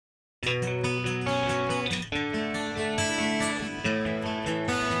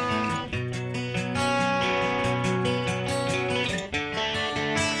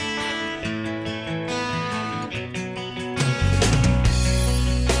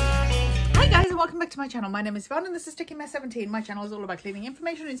Welcome back to my channel. My name is Yvonne and this is STICKYMESS17. My channel is all about cleaning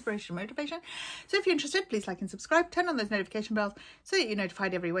information, inspiration, motivation. So if you're interested, please like and subscribe, turn on those notification bells so that you're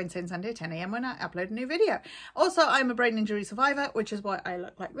notified every Wednesday and Sunday at 10 AM when I upload a new video. Also, I'm a brain injury survivor, which is why I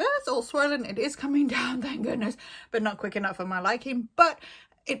look like this, all swollen. It is coming down, thank goodness, but not quick enough for my liking. But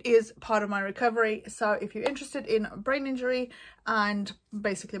it is part of my recovery. So if you're interested in brain injury and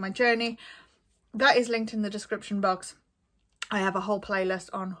basically my journey, that is linked in the description box. I have a whole playlist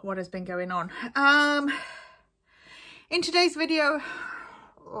on what has been going on. In today's video,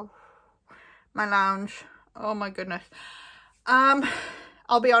 my lounge, oh my goodness.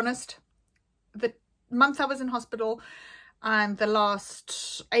 I'll be honest, the month I was in hospital and the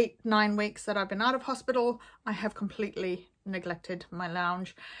last 8-9 weeks that I've been out of hospital, I have completely neglected my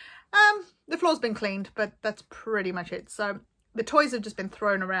lounge. The floor's been cleaned, but that's pretty much it. So the toys have just been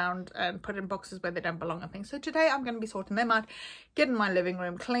thrown around and put in boxes where they don't belong and things. So today I'm going to be sorting them out, getting my living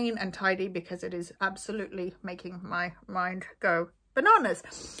room clean and tidy because it is absolutely making my mind go bananas.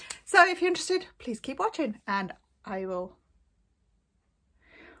 So if you're interested, please keep watching and I will.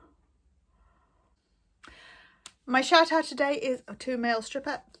 My shout out today is to Male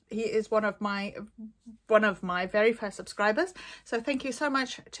Stripper. He is one of my very first subscribers. So thank you so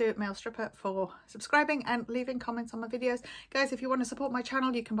much to Male Stripper for subscribing and leaving comments on my videos. Guys, if you want to support my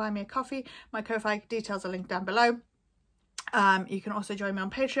channel, you can buy me a coffee. My Ko-Fi details are linked down below. You can also join me on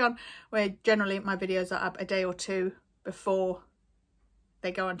Patreon, where generally my videos are up a day or two before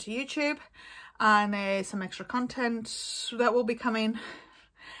they go onto YouTube. And there's some extra content that will be coming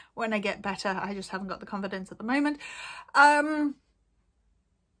when I get better. I just haven't got the confidence at the moment.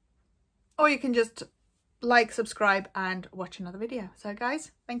 Or you can just like, subscribe and watch another video. So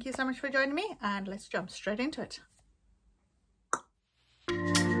guys, thank you so much for joining me and let's jump straight into it.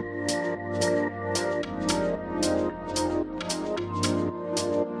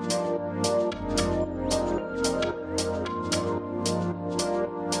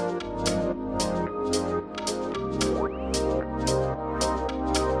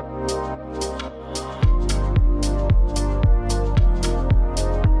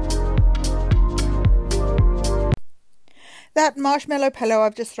 That marshmallow pillow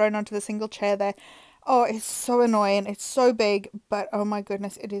I've just thrown onto the single chair there. Oh, it's so annoying. It's so big, but oh my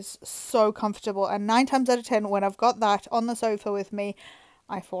goodness, it is so comfortable. And 9 times out of 10, when I've got that on the sofa with me,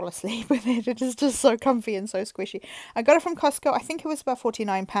 I fall asleep with it. It is just so comfy and so squishy. I got it from Costco. I think it was about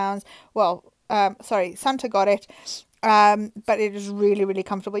 £49. Well, sorry, Santa got it. But it is really, really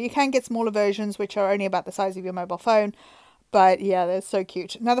comfortable. You can get smaller versions, which are only about the size of your mobile phone. But yeah, they're so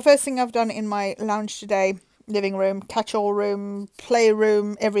cute. Now, the first thing I've done in my lounge today, living room, catch-all room,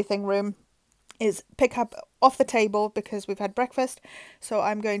 playroom, everything room, is pick up off the table because we've had breakfast. So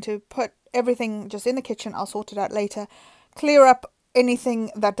I'm going to put everything just in the kitchen. I'll sort it out later. Clear up anything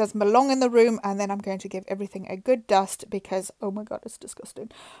that doesn't belong in the room, and then I'm going to give everything a good dust because, oh my god, it's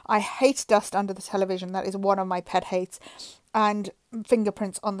disgusting. I hate dust under the television. That is one of my pet hates. And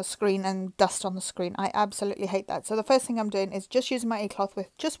fingerprints on the screen and dust on the screen. I absolutely hate that. So the first thing I'm doing is just using my e-cloth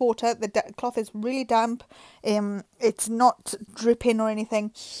with just water. The cloth is really damp. It's not dripping or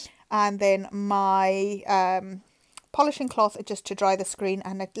anything. And then my polishing cloth just to dry the screen,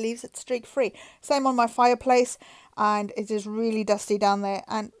 and it leaves it streak free. Same on my fireplace, and it is really dusty down there.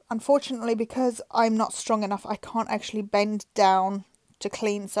 And unfortunately, because I'm not strong enough, I can't actually bend down to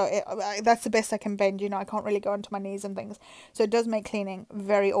clean, so that's the best I can bend. You know, I can't really go onto my knees and things, so it does make cleaning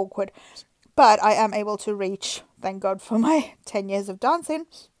very awkward, but I am able to reach, thank god for my 10 years of dancing,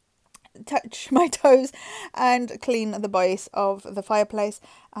 touch my toes and clean the base of the fireplace.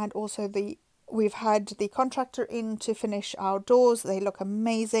 And also we've had the contractor in to finish our doors. They look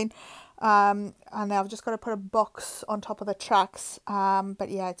amazing. And now I've just got to put a box on top of the tracks, but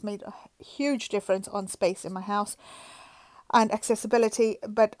yeah, it's made a huge difference on space in my house and accessibility.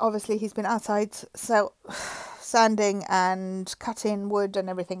 But obviously he's been outside sanding and cutting wood and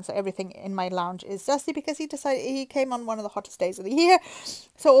everything, so everything in my lounge is dusty because he came on one of the hottest days of the year,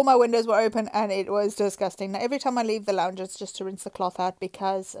 so all my windows were open and it was disgusting. Now every time I leave the lounge, it's just to rinse the cloth out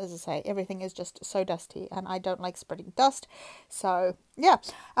because, as I say, everything is just so dusty and I don't like spreading dust. So yeah,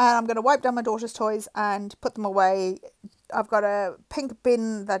 and I'm going to wipe down my daughter's toys and put them away. I've got a pink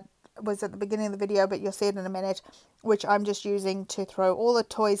bin that was at the beginning of the video, but you'll see it in a minute, which I'm just using to throw all the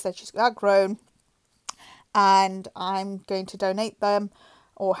toys that she's outgrown, and I'm going to donate them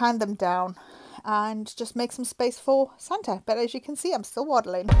or hand them down and just make some space for Santa. But as you can see, I'm still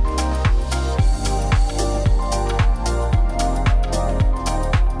waddling.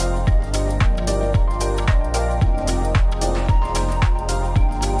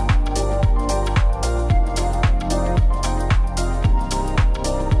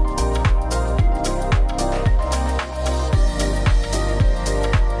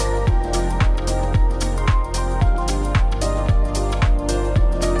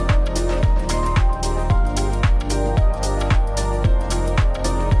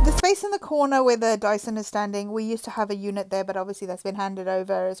 Corner where the Dyson is standing, we used to have a unit there, but obviously that's been handed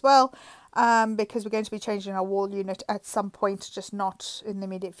over as well, because we're going to be changing our wall unit at some point, just not in the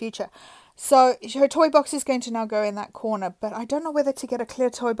immediate future. So her toy box is going to now go in that corner, but I don't know whether to get a clear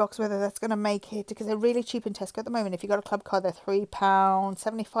toy box, whether that's going to make it, because they're really cheap in Tesco at the moment. If you got a club card, they're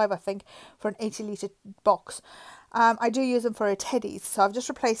 £3.75 I think for an 80 litre box. I do use them for her teddies, so I've just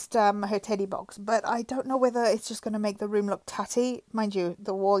replaced her teddy box, but I don't know whether it's just going to make the room look tatty. Mind you,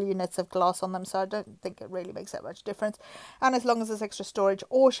 the wall units have glass on them, so I don't think it really makes that much difference. And as long as there's extra storage,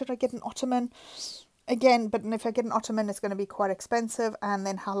 or should I get an ottoman? Again, but if I get an ottoman, it's going to be quite expensive, and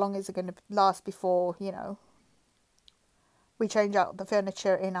then how long is it going to last before, you know, we change out the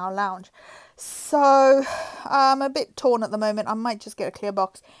furniture in our lounge? So I'm a bit torn at the moment. I might just get a clear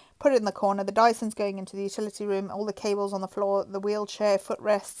box, put it in the corner. The Dyson's going into the utility room, all the cables on the floor, the wheelchair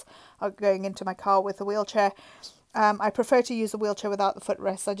footrests are going into my car with the wheelchair. I prefer to use the wheelchair without the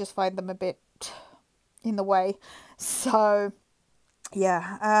footrests. I just find them a bit in the way. So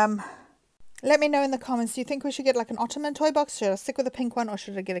yeah, let me know in the comments, do you think we should get like an ottoman toy box? Should I stick with the pink one, or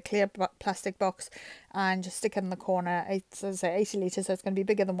should I get a clear plastic box and just stick it in the corner? It's, as I say, 80 litres, so it's going to be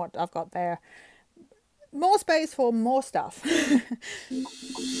bigger than what I've got there. More space for more stuff.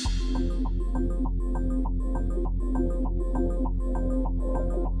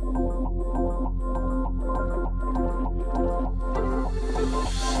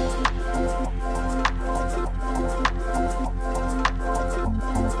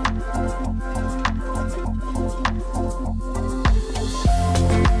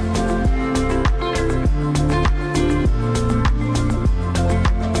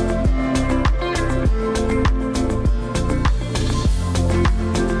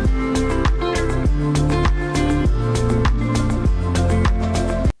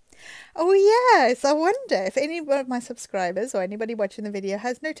 Yes, I wonder if any of my subscribers or anybody watching the video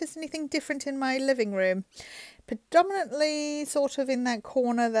has noticed anything different in my living room. Predominantly sort of in that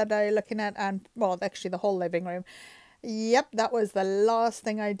corner that I'm looking at, and well, actually the whole living room. Yep, that was the last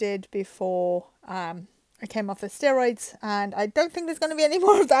thing I did before I came off the steroids, and I don't think there's going to be any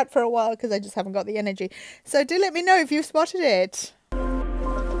more of that for a while because I just haven't got the energy. So do let me know if you've spotted it.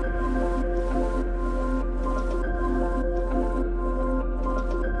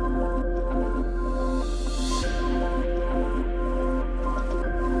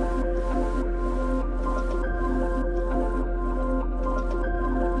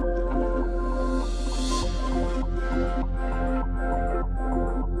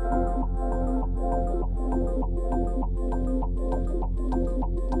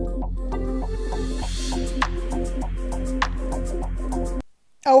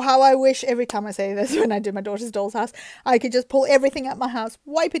 Oh, how I wish every time I say this when I do my daughter's doll's house, I could just pull everything at my house,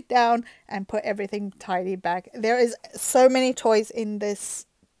 wipe it down, and put everything tidy back. There is so many toys in this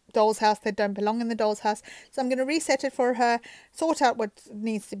doll's house that don't belong in the doll's house. So I'm going to reset it for her, sort out what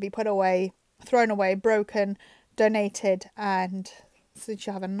needs to be put away, thrown away, broken, donated, and so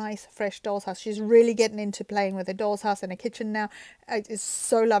she'll have a nice fresh doll's house. She's really getting into playing with a doll's house and a kitchen now. It is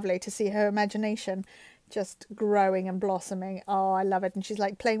so lovely to see her imagination just growing and blossoming. Oh, I love it. And she's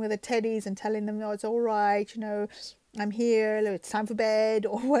like playing with the teddies and telling them, oh, it's all right, you know, I'm here, it's time for bed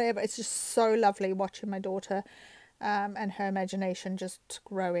or whatever. It's just so lovely watching my daughter and her imagination just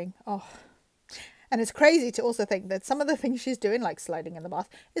growing. Oh, and it's crazy to also think that some of the things she's doing, like sliding in the bath,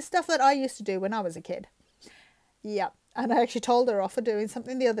 is stuff that I used to do when I was a kid. Yeah, and I actually told her off for doing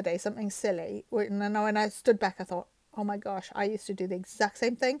something the other day, something silly. And when I stood back, I thought, oh my gosh, I used to do the exact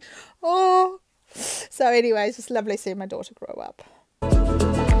same thing. Oh, so anyway, it's just lovely seeing my daughter grow up.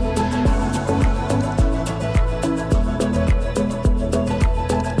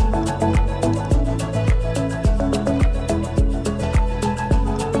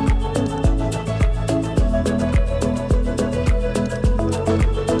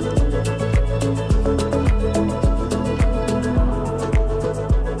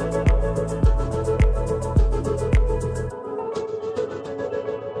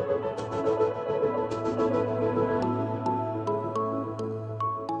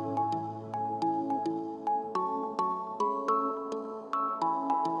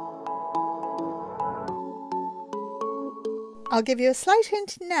 I'll give you a slight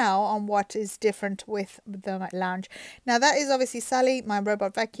hint now on what is different with the lounge. Now that is obviously Sally, my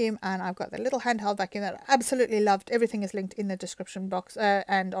robot vacuum, and I've got the little handheld vacuum that I absolutely loved. Everything is linked in the description box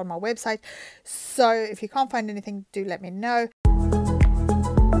and on my website. So if you can't find anything, do let me know.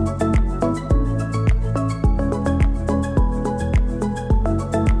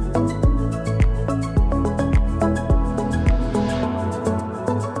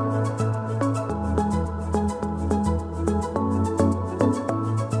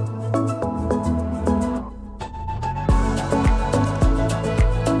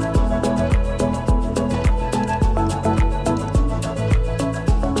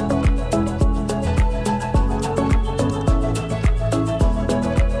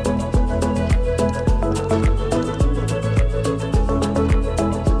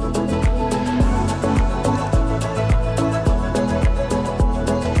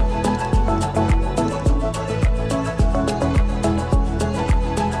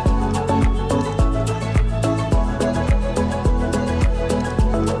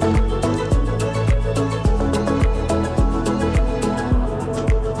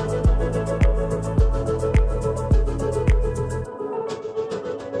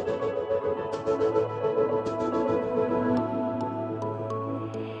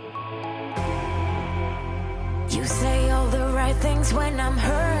 You say all the right things when I'm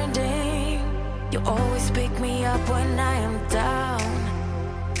hurting. You always pick me up when I am down.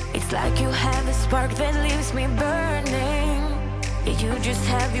 It's like you have a spark that leaves me burning. Yeah, you just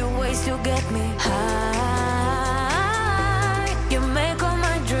have your ways to get me high. You make all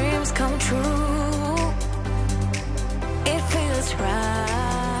my dreams come true. It feels right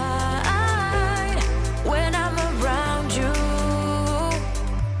when I'm around you.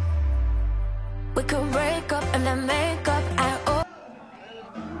 We could break up and then make up.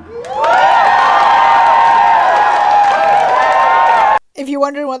 If you're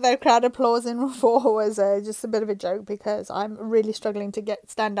wondering what that crowd applause in for was, just a bit of a joke, because I'm really struggling to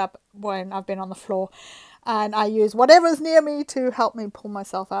stand up when I've been on the floor, and I use whatever's near me to help me pull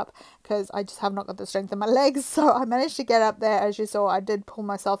myself up, because I just have not got the strength in my legs. So I managed to get up there. As you saw, I did pull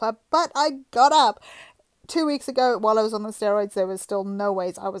myself up, but I got up. 2 weeks ago, while I was on the steroids, there was still no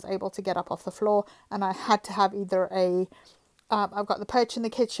ways I was able to get up off the floor, and I had to have either I've got the perch in the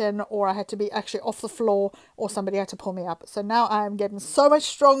kitchen, or I had to be actually off the floor, or somebody had to pull me up. So now I'm getting so much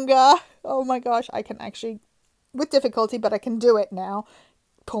stronger. Oh my gosh, I can actually, with difficulty, but I can do it now,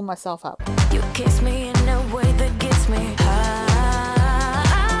 pull myself up. You kiss me in a way that gets me high.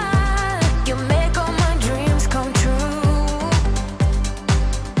 You make all my dreams come true.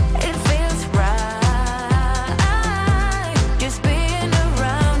 It feels right just being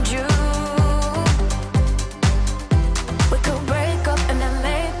around you. We could break up and then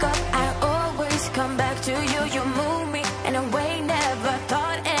make up. I always come back to you. You move me in a way never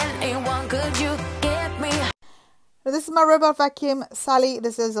thought anyone could. You get me. This is my robot vacuum, Sally.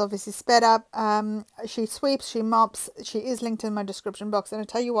 This is obviously sped up. She sweeps, she mops. She is linked in my description box. And I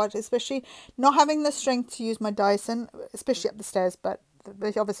tell you what, especially not having the strength to use my Dyson, especially up the stairs, but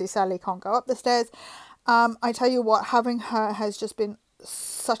obviously Sally can't go up the stairs. I tell you what, having her has just been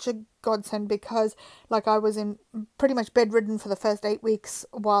such a godsend, because like I was in pretty much bedridden for the first 8 weeks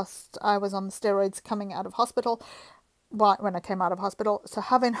whilst I was on the steroids coming out of hospital. When I came out of hospital, so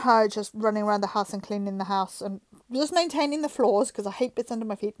having her just running around the house and cleaning the house and just maintaining the floors, because I hate bits under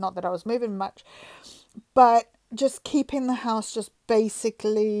my feet, not that I was moving much, but just keeping the house just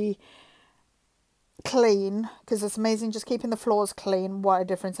basically clean, because it's amazing just keeping the floors clean, what a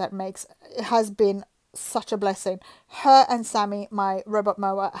difference that makes. It has been such a blessing. Her and Sammy, my robot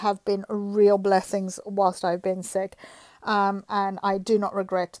mower, have been real blessings whilst I've been sick. And I do not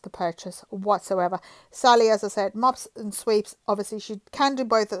regret the purchase whatsoever. Sally, as I said, mops and sweeps. Obviously, she can do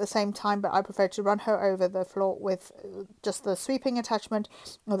both at the same time, but I prefer to run her over the floor with just the sweeping attachment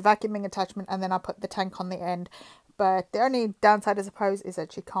or the vacuuming attachment, and then I put the tank on the end. But the only downside, I suppose, is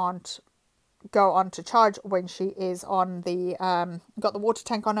that she can't go on to charge when she is on the got the water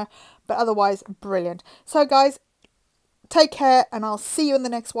tank on her. But otherwise, brilliant. So guys, take care, and I'll see you in the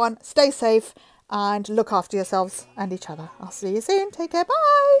next one. Stay safe and look after yourselves and each other. I'll see you soon. Take care.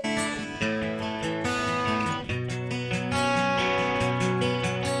 Bye.